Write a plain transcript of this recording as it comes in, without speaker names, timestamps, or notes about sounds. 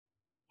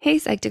Hey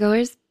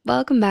Psych2Goers,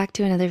 welcome back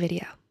to another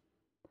video.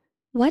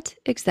 What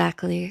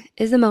exactly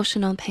is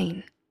emotional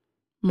pain?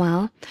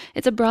 Well,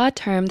 it's a broad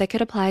term that could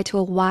apply to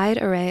a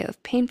wide array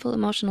of painful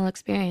emotional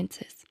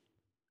experiences.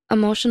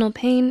 Emotional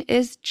pain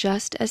is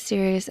just as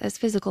serious as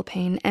physical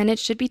pain, and it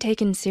should be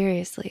taken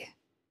seriously.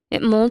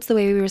 It molds the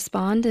way we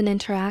respond and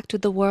interact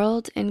with the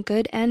world in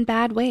good and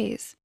bad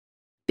ways.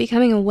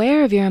 Becoming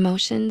aware of your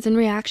emotions and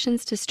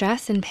reactions to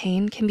stress and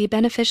pain can be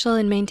beneficial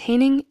in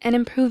maintaining and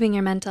improving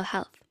your mental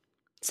health.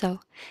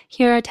 So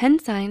here are 10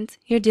 signs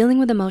you're dealing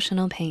with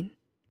emotional pain.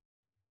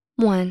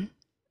 1,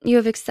 you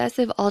have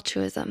excessive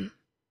altruism.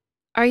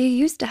 Are you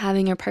used to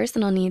having your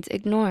personal needs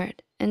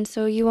ignored, and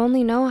so you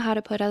only know how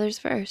to put others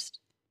first?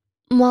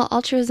 While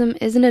altruism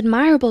is an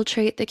admirable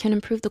trait that can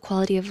improve the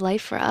quality of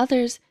life for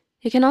others,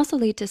 it can also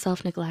lead to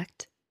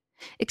self-neglect.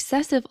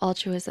 Excessive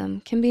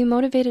altruism can be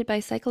motivated by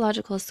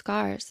psychological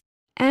scars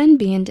and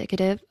be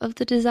indicative of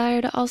the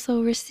desire to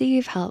also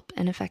receive help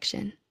and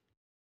affection.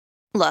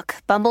 Look,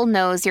 Bumble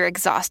knows you're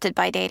exhausted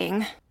by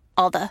dating.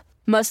 All the,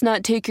 must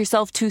not take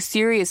yourself too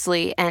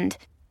seriously, and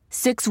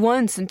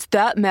 6'1" since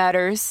that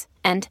matters.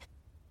 And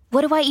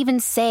what do I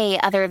even say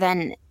other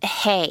than,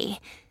 hey?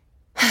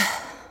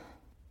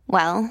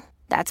 Well,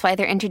 that's why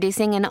they're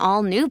introducing an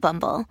all-new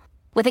Bumble,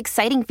 with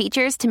exciting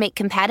features to make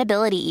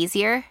compatibility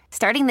easier,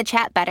 starting the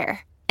chat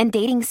better, and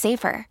dating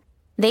safer.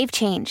 They've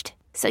changed,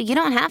 so you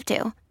don't have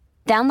to.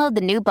 Download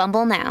the new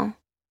Bumble now.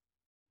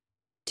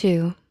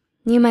 2,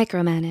 you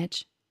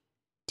micromanage.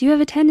 Do you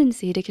have a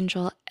tendency to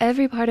control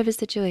every part of a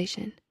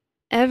situation,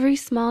 every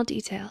small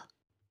detail?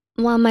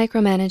 While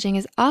micromanaging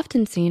is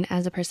often seen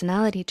as a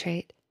personality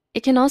trait,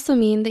 it can also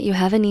mean that you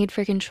have a need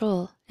for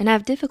control and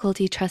have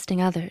difficulty trusting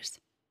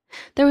others.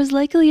 There was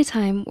likely a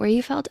time where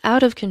you felt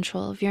out of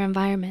control of your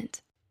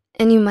environment,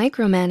 and you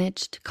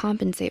micromanaged to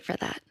compensate for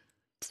that.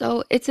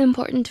 So it's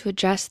important to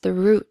address the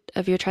root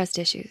of your trust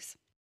issues.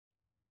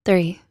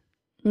 3,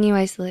 you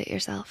isolate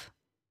yourself.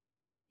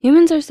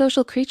 Humans are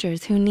social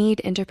creatures who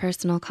need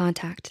interpersonal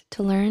contact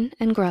to learn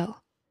and grow.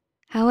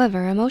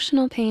 However,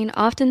 emotional pain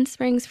often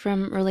springs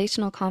from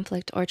relational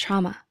conflict or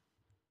trauma.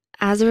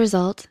 As a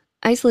result,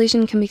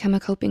 isolation can become a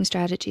coping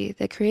strategy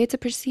that creates a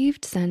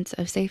perceived sense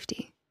of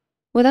safety.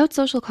 Without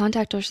social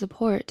contact or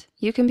support,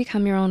 you can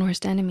become your own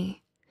worst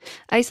enemy.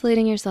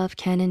 Isolating yourself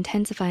can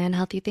intensify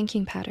unhealthy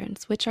thinking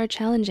patterns, which are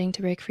challenging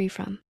to break free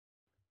from.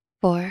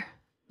 4,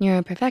 you're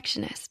a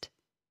perfectionist.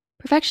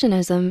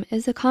 Perfectionism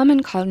is a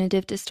common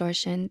cognitive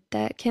distortion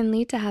that can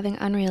lead to having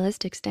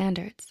unrealistic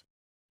standards.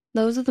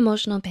 Those with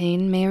emotional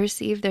pain may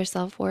receive their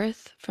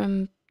self-worth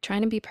from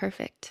trying to be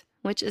perfect,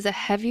 which is a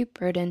heavy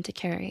burden to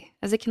carry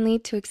as it can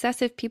lead to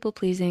excessive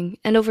people-pleasing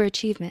and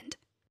overachievement.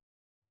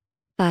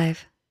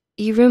 5,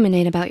 you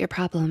ruminate about your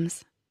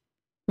problems.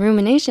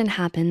 Rumination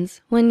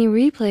happens when you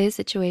replay a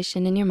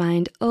situation in your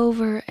mind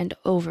over and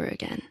over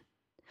again.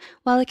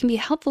 While it can be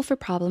helpful for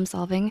problem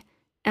solving,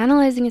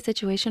 analyzing a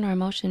situation or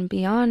emotion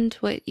beyond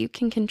what you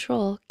can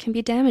control can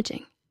be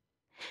damaging.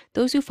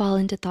 Those who fall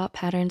into thought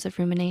patterns of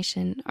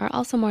rumination are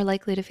also more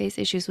likely to face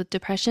issues with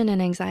depression and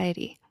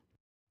anxiety.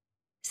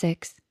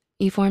 6,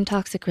 you form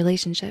toxic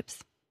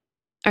relationships.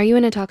 Are you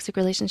in a toxic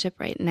relationship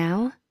right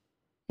now?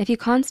 If you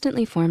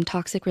constantly form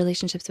toxic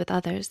relationships with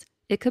others,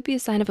 it could be a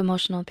sign of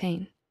emotional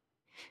pain.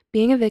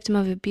 Being a victim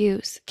of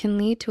abuse can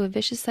lead to a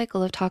vicious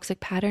cycle of toxic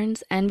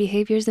patterns and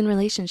behaviors in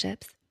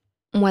relationships.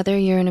 Whether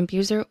you're an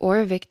abuser or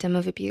a victim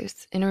of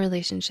abuse in a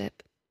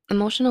relationship,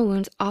 emotional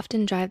wounds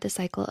often drive the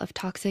cycle of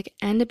toxic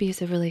and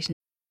abusive relationships.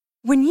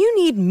 When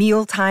you need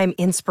mealtime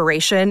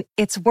inspiration,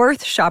 it's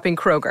worth shopping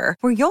Kroger,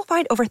 where you'll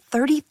find over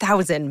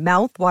 30,000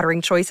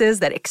 mouth-watering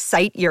choices that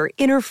excite your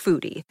inner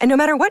foodie. And no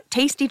matter what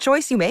tasty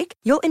choice you make,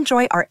 you'll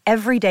enjoy our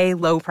everyday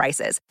low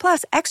prices,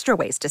 plus extra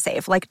ways to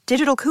save, like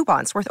digital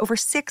coupons worth over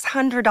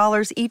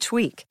 $600 each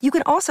week. You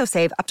can also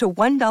save up to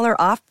 $1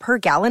 off per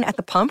gallon at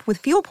the pump with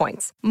fuel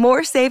points.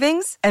 More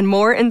savings and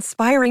more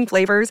inspiring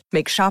flavors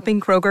make shopping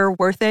Kroger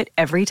worth it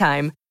every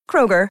time.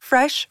 Kroger,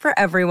 fresh for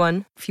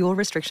everyone. Fuel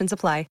restrictions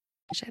apply.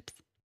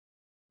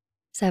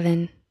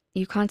 7,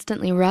 you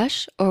constantly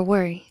rush or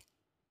worry.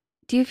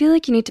 Do you feel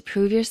like you need to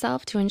prove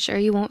yourself to ensure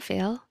you won't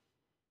fail?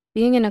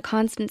 Being in a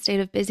constant state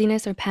of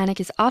busyness or panic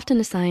is often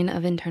a sign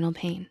of internal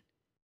pain.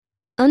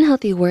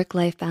 Unhealthy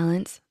work-life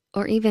balance,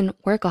 or even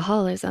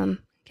workaholism,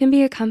 can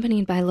be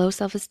accompanied by low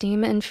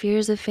self-esteem and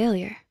fears of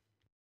failure.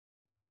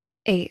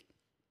 8,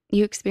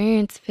 you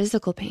experience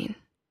physical pain.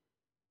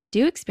 Do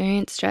you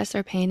experience stress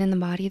or pain in the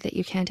body that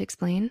you can't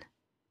explain?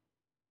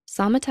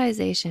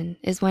 Somatization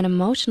is when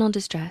emotional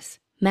distress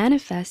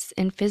manifests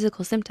in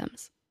physical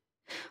symptoms.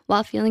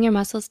 While feeling your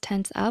muscles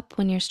tense up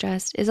when you're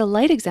stressed is a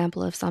light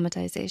example of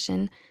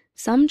somatization,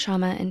 some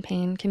trauma and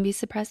pain can be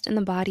suppressed in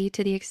the body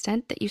to the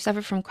extent that you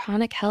suffer from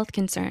chronic health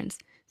concerns,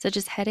 such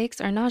as headaches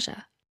or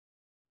nausea.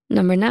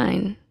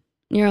 9,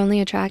 you're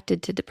only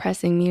attracted to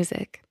depressing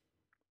music.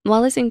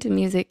 While listening to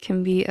music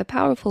can be a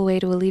powerful way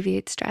to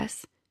alleviate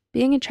stress,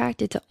 being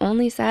attracted to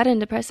only sad and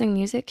depressing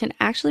music can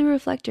actually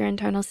reflect your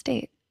internal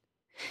state.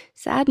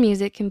 Sad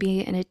music can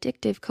be an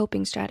addictive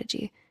coping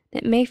strategy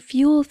that may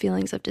fuel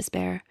feelings of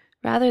despair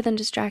rather than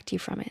distract you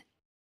from it.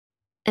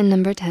 And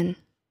number 10,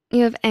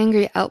 you have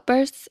angry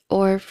outbursts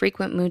or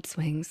frequent mood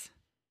swings.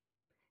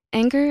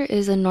 Anger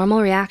is a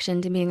normal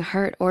reaction to being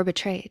hurt or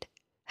betrayed.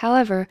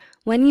 However,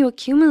 when you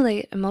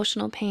accumulate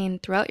emotional pain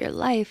throughout your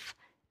life,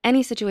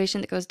 any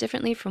situation that goes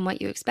differently from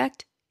what you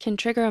expect can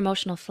trigger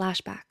emotional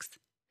flashbacks.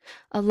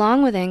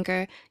 Along with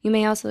anger, you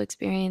may also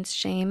experience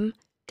shame,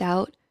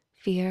 doubt,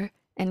 fear,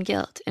 and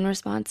guilt in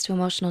response to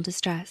emotional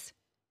distress.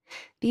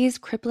 These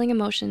crippling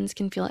emotions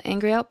can fuel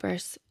angry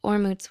outbursts or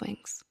mood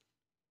swings.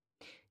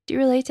 Do you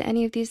relate to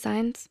any of these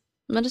signs?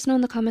 Let us know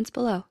in the comments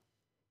below.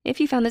 If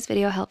you found this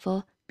video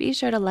helpful, be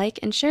sure to like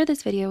and share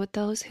this video with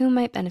those who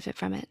might benefit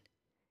from it.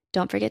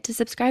 Don't forget to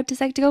subscribe to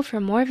Psych2Go for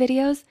more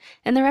videos,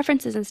 and the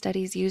references and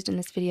studies used in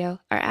this video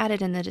are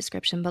added in the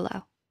description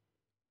below.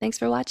 Thanks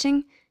for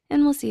watching,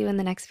 and we'll see you in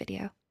the next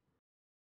video.